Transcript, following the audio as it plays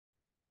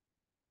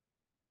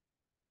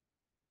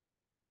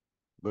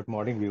Good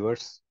morning,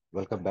 viewers.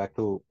 Welcome back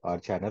to our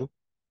channel.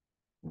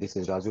 This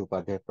is Raju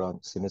Upadhyay from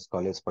CIMAGE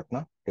College,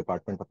 Patna,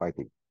 Department of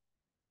IT.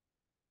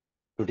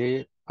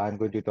 Today, I'm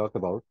going to talk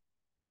about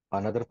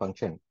another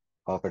function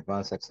of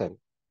advanced Excel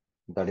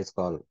that is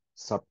called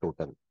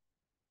subtotal.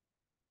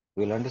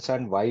 We'll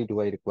understand why do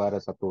I require a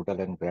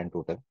subtotal and grand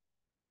total.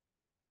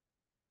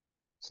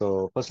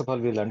 So first of all,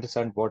 we'll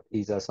understand what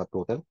is a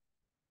subtotal.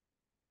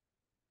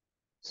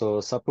 So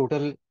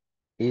subtotal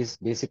is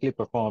basically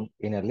performed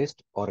in a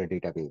list or a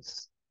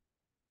database.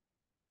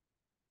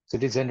 So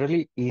it is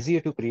generally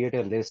easier to create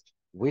a list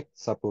with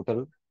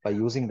subtotal by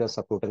using the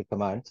subtotal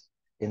commands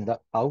in the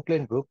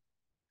outline group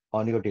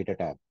on your data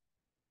tab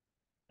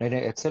in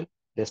an Excel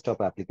desktop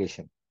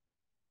application.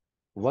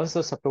 Once the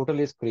subtotal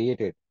is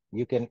created,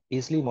 you can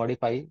easily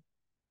modify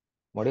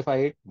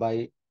it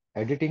by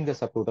editing the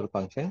subtotal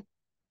function,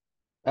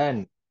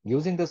 and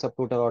using the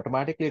subtotal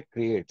automatically it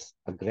creates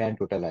a grand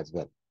total as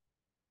well.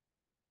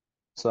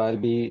 So I'll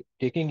be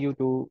taking you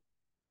to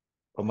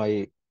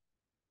my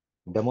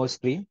demo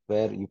screen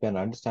where you can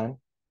understand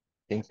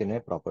things in a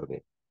proper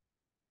way.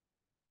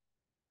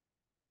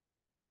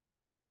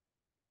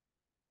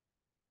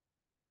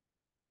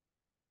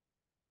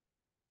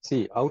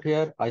 See, out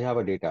here I have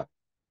a data.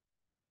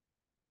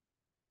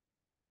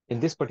 In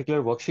this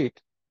particular worksheet,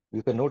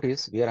 you can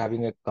notice we are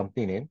having a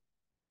company name.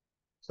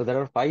 So there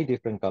are 5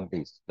 different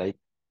companies, like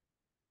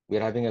we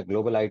are having a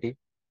Global IT,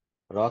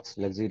 Rocks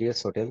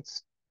Luxurious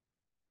Hotels,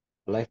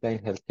 Lifeline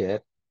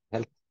Healthcare,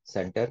 Health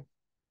Center.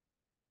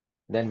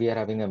 Then we are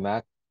having a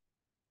Mac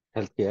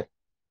Healthcare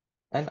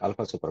and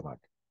Alpha Supermart.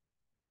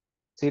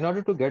 So in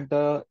order to get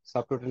the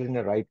subtotal in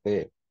the right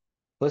way,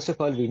 first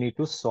of all, we need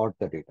to sort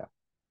the data.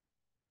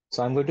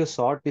 So I'm going to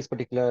sort this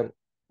particular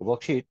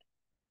worksheet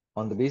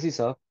on the basis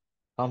of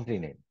company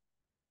name.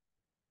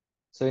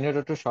 So in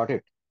order to sort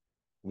it,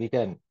 we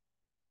can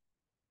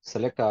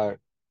select our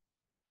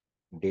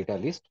data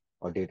list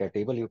or data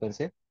table, you can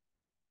say.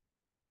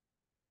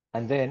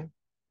 And then,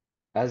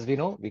 as we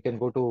know, we can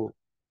go to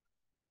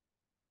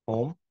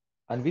home,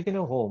 and within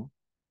a home,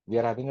 we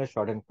are having a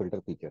sort and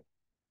filter feature.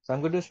 So I'm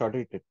going to sort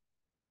it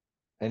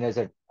in as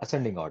an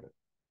ascending order.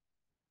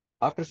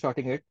 After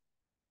sorting it,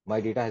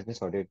 my data has been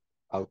sorted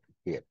out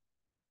here.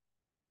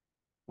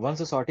 Once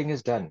the sorting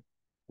is done,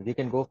 we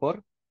can go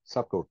for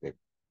subtotaling.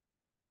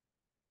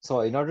 So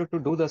in order to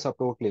do the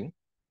subtotaling,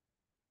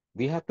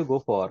 we have to go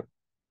for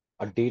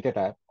a data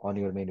tab on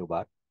your menu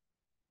bar.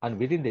 And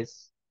within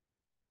this,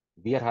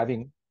 we are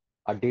having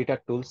a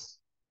data tools,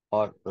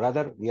 or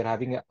rather we are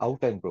having an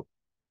outline group.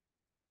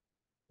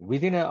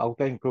 Within an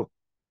outline group,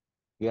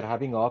 we are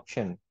having an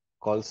option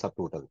called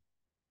subtotal.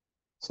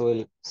 So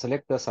we'll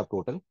select the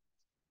subtotal.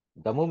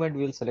 The moment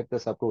we'll select the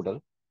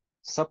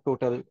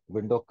subtotal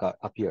window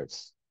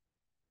appears.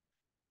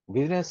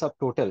 Within a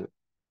subtotal,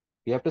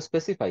 we have to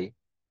specify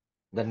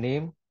the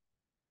name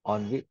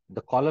on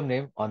the column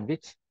name on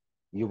which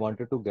you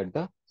wanted to get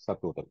the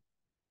subtotal.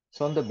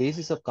 So on the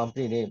basis of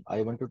company name,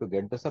 I wanted to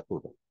get the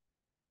subtotal.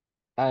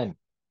 And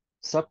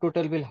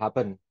subtotal will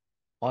happen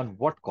on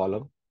what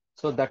column?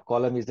 So that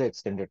column is the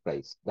extended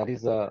price. That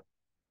is a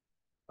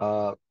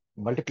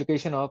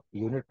multiplication of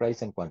unit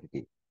price and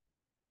quantity.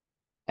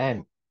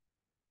 And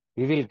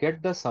we will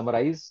get the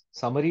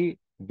summary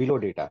below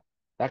data.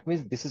 That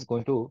means this is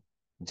going to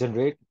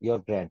generate your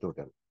grand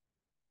total.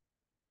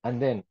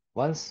 And then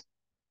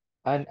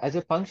and as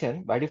a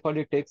function, by default,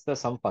 it takes the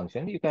sum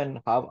function. You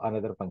can have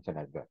another function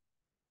as well.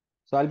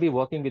 So I'll be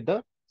working with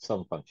the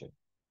sum function.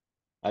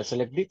 I'll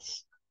select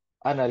this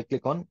and I'll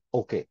click on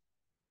OK.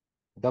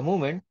 The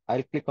moment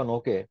I'll click on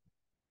OK,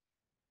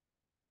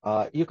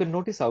 you can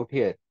notice out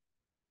here,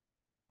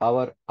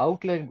 our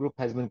outline group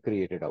has been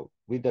created out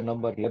with the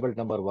labeled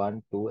number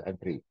 1, 2, and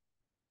 3.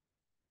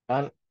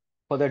 And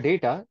for the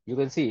data, you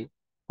can see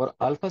for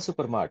Alpha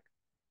Supermart,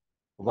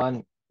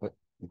 one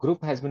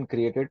group has been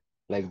created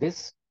like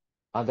this,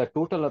 and the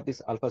total of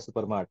this Alpha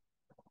Supermart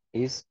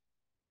is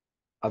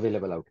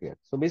available out here.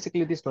 So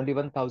basically this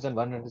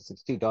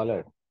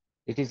 $21,160,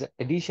 it is an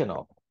addition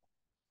of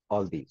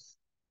all these.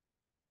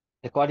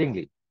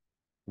 Accordingly,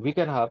 we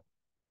can have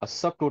a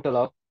subtotal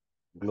of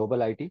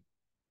global IT.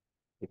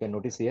 You can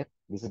notice here,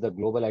 this is the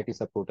global IT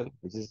subtotal,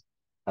 which is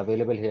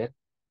available here.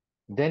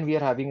 Then we are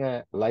having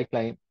a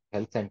Lifeline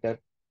Health Center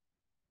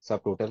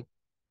subtotal.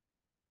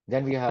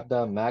 Then we have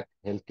the Mac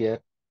Healthcare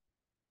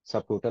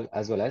subtotal,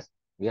 as well as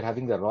we are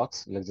having the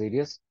Rocks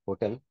Luxurious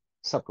Hotel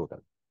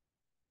subtotal.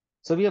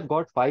 So we have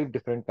got 5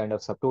 different kind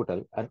of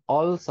subtotal, and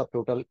all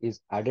subtotal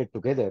is added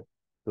together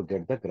to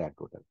get the grand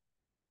total.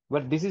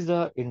 But this is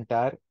the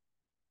entire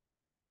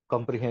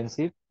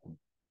comprehensive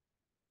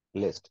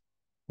list.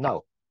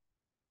 Now,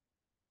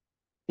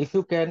 if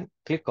you can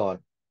click on,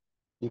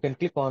 you can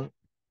click on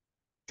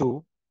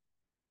 2,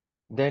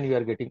 then you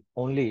are getting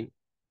only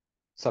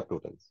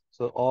subtotals.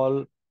 So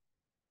all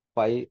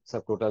 5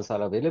 subtotals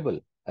are available,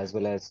 as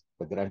well as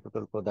the grand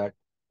total for that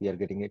we are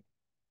getting it.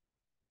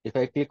 If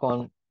I click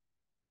on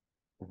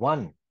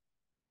 1,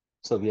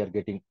 so we are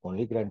getting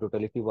only grand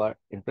total. If you are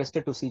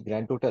interested to see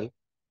grand total,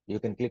 you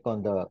can click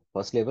on the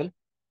first level.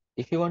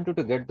 If you wanted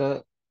to get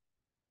the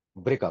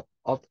breakup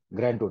of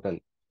grand total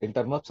in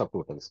terms of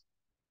subtotals.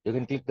 You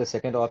can click the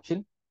second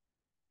option,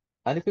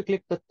 and if you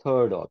click the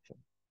third option,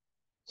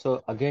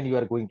 so again you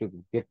are going to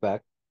get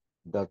back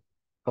the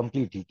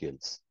complete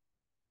details.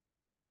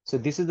 So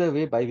this is the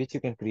way by which you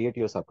can create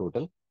your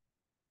subtotal.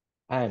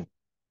 And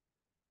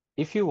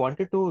if you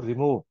wanted to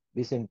remove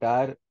this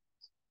entire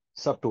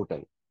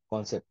subtotal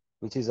concept,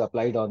 which is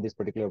applied on this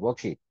particular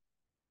worksheet,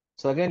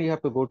 so again you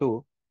have to go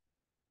to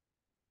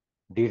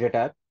data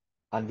tab,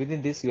 and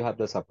within this you have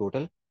the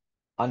subtotal.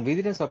 And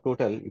within a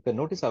subtotal, you can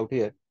notice out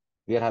here,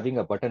 we are having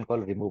a button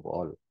called remove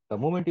all. The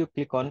moment you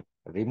click on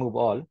remove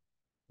all,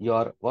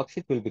 your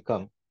worksheet will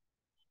become,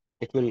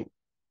 it will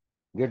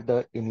get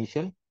the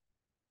initial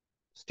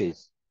stage.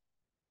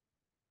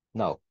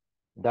 Now,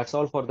 that's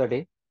all for the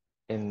day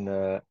in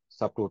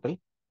subtotal.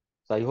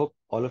 So I hope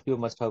all of you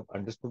must have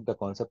understood the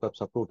concept of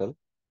subtotal.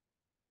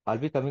 I'll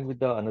be coming with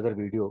the another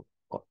video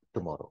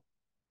tomorrow.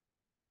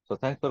 So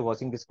thanks for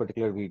watching this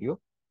particular video.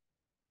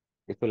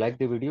 If you like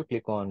the video,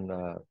 click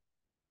on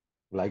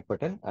like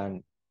button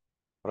and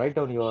write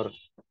down your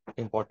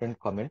important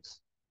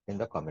comments in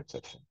the comment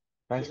section.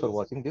 Thanks for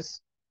watching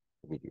this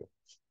video.